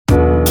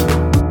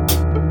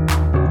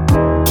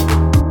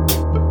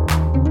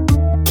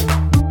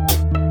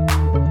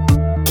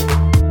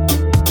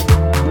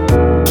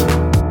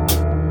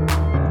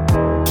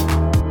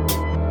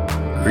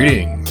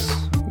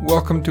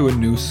welcome to a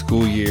new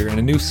school year and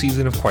a new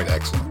season of Quite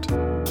Excellent.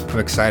 I'm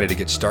excited to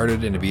get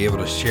started and to be able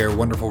to share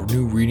wonderful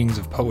new readings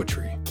of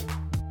poetry.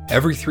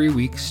 Every 3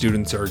 weeks,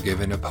 students are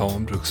given a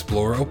poem to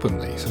explore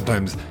openly.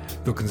 Sometimes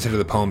they'll consider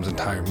the poem's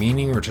entire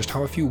meaning or just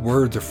how a few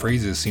words or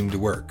phrases seem to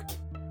work.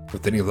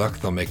 With any luck,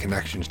 they'll make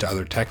connections to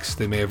other texts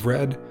they may have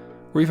read,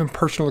 or even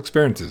personal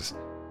experiences.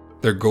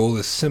 Their goal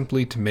is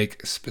simply to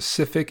make a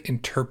specific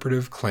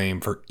interpretive claim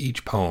for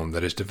each poem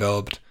that is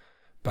developed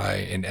by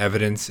an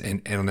evidence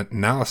and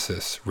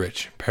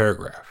analysis-rich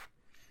paragraph.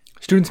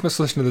 Students must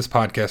listen to this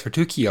podcast for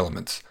 2 key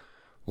elements.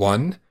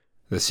 1,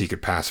 the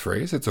secret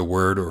passphrase. It's a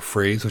word or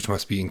phrase which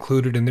must be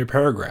included in their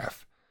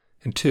paragraph.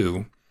 And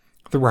 2,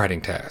 the writing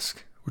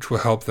task, which will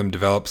help them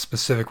develop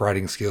specific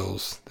writing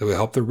skills that will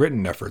help their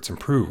written efforts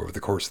improve over the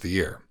course of the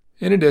year.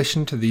 In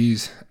addition to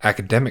these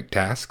academic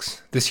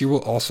tasks, this year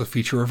will also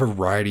feature a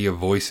variety of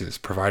voices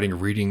providing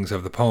readings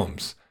of the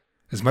poems.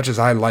 As much as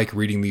I like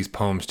reading these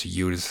poems to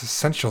you, it is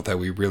essential that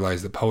we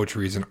realize that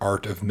poetry is an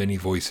art of many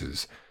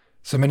voices,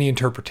 so many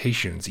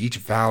interpretations, each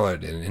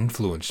valid and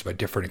influenced by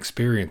different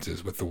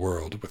experiences with the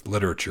world, with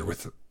literature,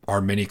 with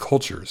our many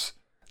cultures.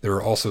 There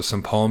are also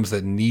some poems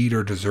that need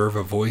or deserve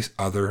a voice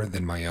other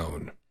than my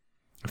own.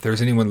 If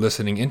there's anyone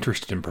listening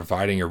interested in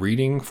providing a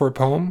reading for a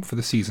poem for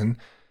the season,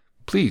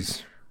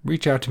 please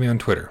reach out to me on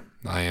Twitter.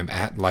 I am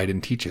at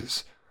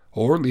LeydenTeaches,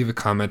 or leave a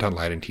comment on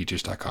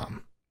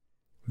LeydenTeaches.com.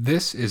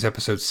 This is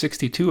episode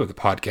 62 of the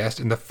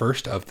podcast and the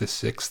first of the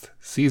 6th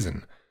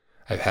season.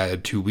 I've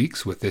had 2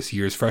 weeks with this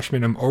year's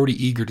freshmen. I'm already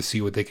eager to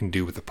see what they can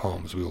do with the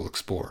poems we will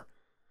explore.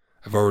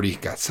 I've already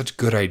got such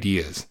good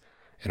ideas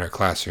in our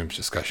classroom's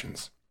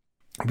discussions.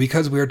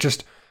 Because we are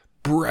just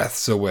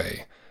breaths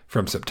away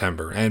from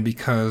September, and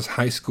because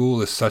high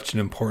school is such an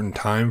important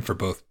time for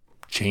both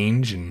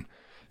change and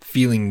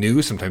feeling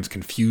new, sometimes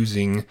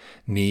confusing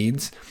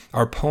needs,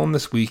 our poem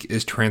this week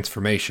is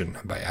Transformation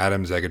by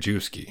Adam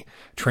Zagajewski,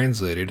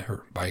 translated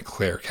by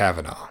Claire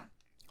Cavanaugh.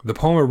 The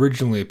poem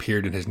originally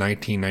appeared in his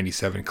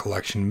 1997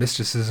 collection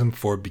Mysticism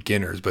for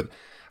Beginners, but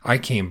I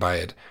came by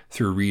it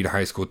through Reed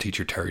High School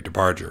teacher Terry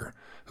DeBarger,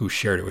 who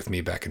shared it with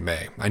me back in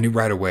May. I knew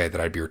right away that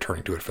I'd be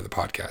returning to it for the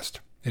podcast.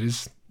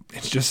 It's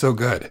just so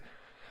good.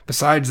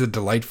 Besides the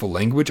delightful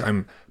language,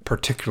 I'm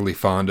particularly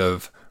fond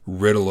of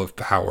Riddle of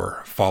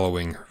Power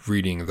following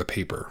reading of the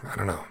paper. I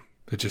don't know.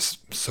 It's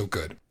just so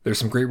good. There's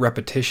some great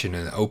repetition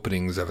in the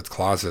openings of its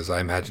clauses I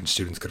imagine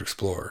students could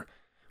explore.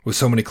 With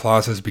so many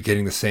clauses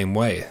beginning the same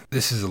way,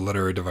 this is a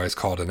literary device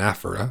called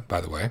anaphora, by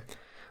the way.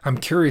 I'm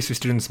curious if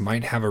students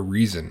might have a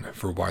reason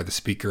for why the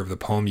speaker of the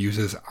poem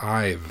uses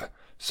I've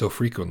so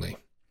frequently.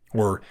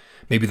 Or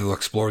maybe they'll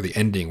explore the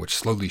ending, which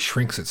slowly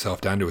shrinks itself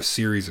down to a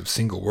series of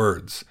single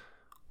words.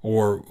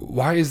 Or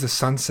why is the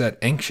sunset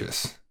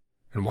anxious?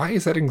 And why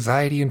is that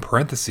anxiety in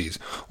parentheses?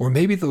 Or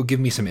maybe they'll give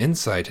me some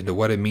insight into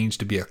what it means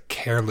to be a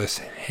careless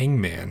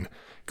hangman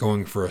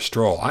going for a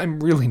stroll.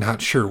 I'm really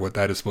not sure what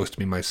that is supposed to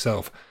be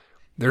myself.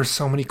 There are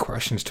so many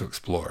questions to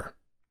explore.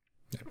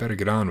 I'd better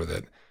get on with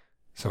it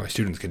so my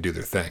students can do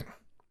their thing.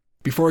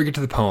 Before I get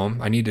to the poem,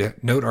 I need to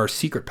note our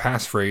secret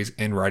passphrase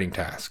and writing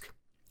task.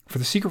 For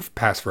the secret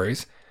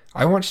passphrase,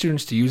 I want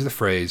students to use the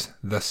phrase,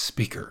 the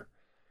speaker.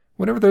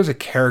 Whenever there's a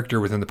character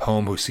within the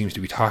poem who seems to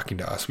be talking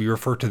to us, we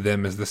refer to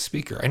them as the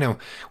speaker. I know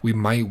we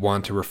might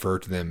want to refer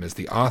to them as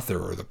the author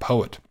or the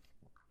poet.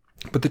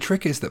 But the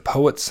trick is that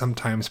poets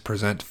sometimes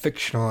present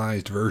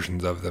fictionalized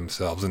versions of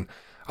themselves, and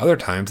other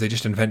times they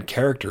just invent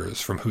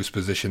characters from whose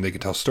position they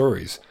can tell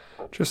stories,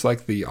 just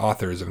like the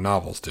authors of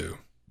novels do.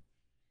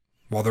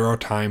 While there are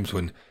times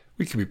when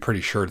we can be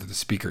pretty sure that the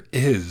speaker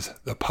is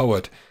the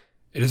poet,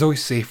 it is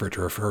always safer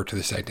to refer to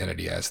this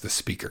identity as the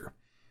speaker.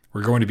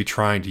 We're going to be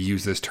trying to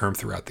use this term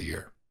throughout the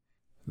year.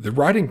 The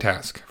writing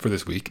task for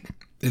this week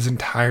is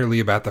entirely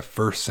about the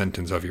first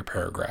sentence of your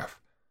paragraph.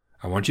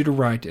 I want you to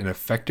write an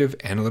effective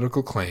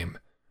analytical claim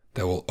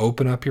that will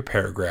open up your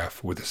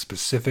paragraph with a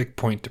specific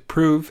point to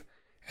prove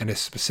and a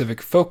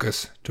specific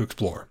focus to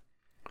explore.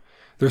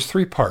 There's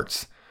 3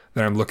 parts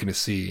that I'm looking to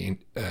see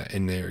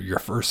in your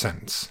first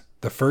sentence.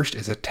 The first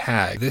is a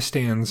tag. This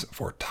stands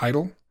for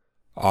title,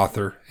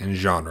 author, and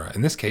genre.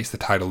 In this case, the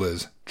title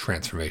is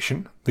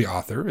Transformation. The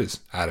author is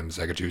Adam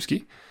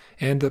Zagajewski.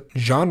 And the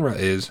genre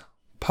is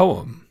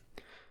poem.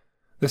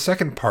 The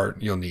second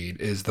part you'll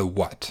need is the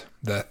what,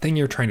 the thing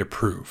you're trying to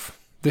prove.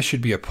 This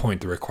should be a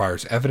point that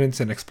requires evidence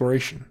and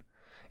exploration.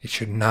 It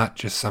should not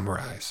just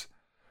summarize.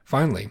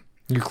 Finally,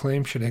 your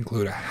claim should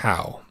include a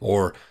how,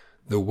 or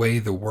the way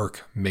the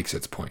work makes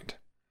its point.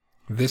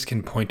 This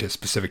can point to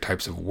specific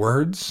types of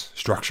words,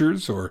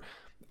 structures, or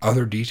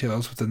other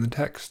details within the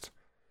text.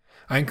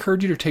 I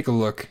encourage you to take a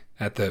look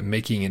at the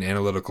Making an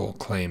Analytical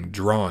Claim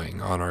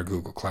drawing on our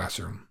Google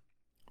Classroom.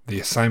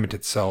 The assignment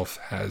itself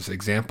has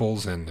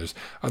examples and there's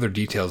other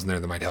details in there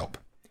that might help.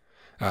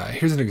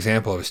 Here's an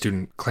example of a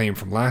student claim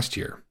from last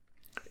year.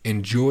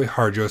 In Joy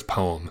Harjo's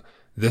poem,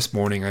 This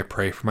Morning I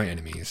Pray for My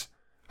Enemies,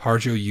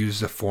 Harjo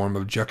uses a form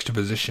of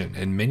juxtaposition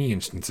in many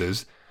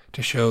instances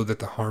to show that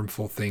the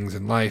harmful things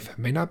in life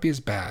may not be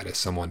as bad as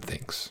someone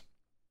thinks.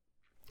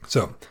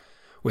 So,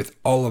 With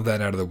all of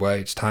that out of the way,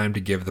 it's time to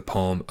give the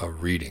poem a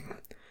reading.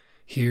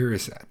 Here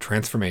is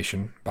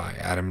Transformation by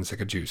Adam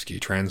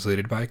Zagajewski,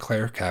 translated by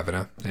Claire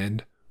Kavanagh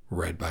and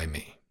read by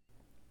me.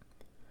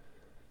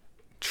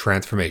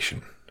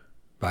 Transformation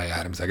by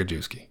Adam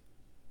Zagajewski.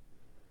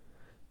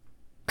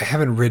 I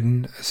haven't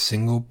written a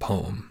single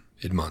poem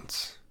in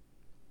months.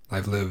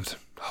 I've lived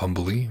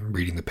humbly,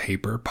 reading the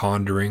paper,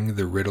 pondering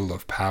the riddle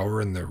of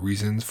power and the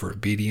reasons for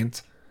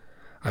obedience.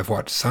 I've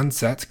watched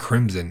sunsets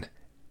crimson,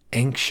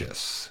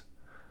 anxious.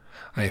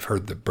 I have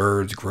heard the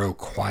birds grow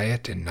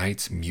quiet and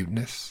nights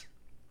mutinous.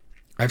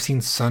 I've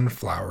seen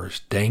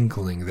sunflowers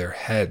dangling their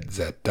heads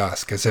at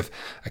dusk as if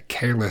a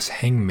careless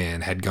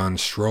hangman had gone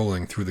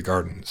strolling through the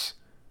gardens.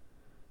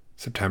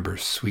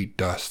 September's sweet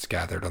dust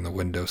gathered on the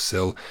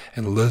windowsill,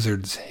 and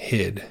lizards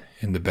hid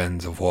in the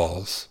bends of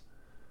walls.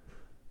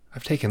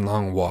 I've taken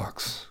long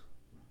walks,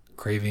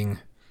 craving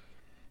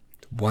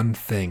one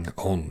thing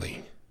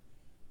only: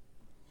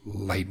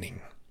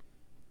 lightning,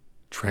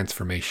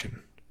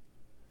 transformation,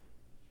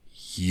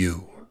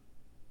 you.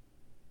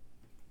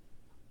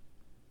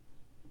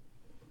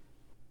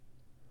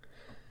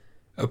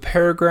 A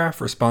paragraph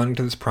responding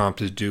to this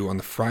prompt is due on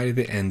the Friday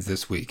that ends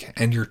this week,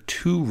 and your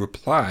 2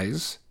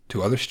 replies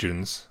to other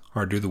students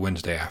are due the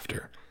Wednesday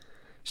after.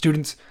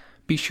 Students,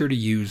 be sure to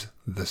use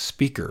the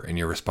speaker in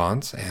your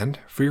response, and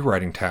for your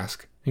writing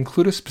task,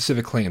 include a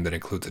specific claim that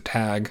includes a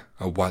tag,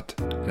 a what,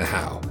 and a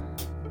how.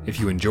 If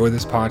you enjoy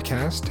this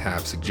podcast,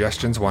 have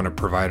suggestions, want to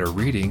provide a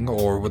reading,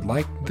 or would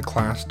like the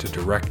class to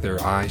direct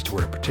their eyes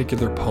toward a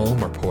particular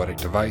poem or poetic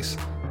device,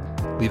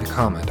 leave a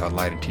comment on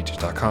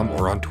LeidenTeaches.com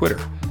or on Twitter.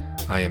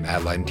 I am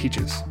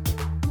 @LeidenTeaches.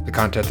 The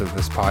content of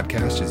this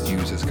podcast is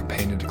used as a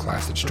companion to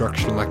class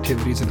instructional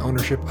activities, and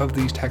ownership of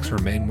these texts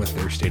remain with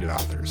their stated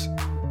authors.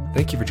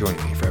 Thank you for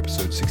joining me for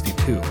episode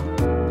 62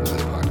 of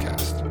this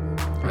podcast.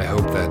 I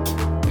hope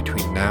that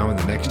between now and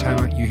the next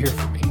time you hear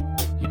from me,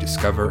 you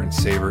discover and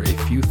savor a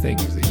few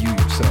things that you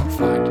yourself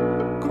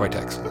find quite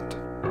excellent.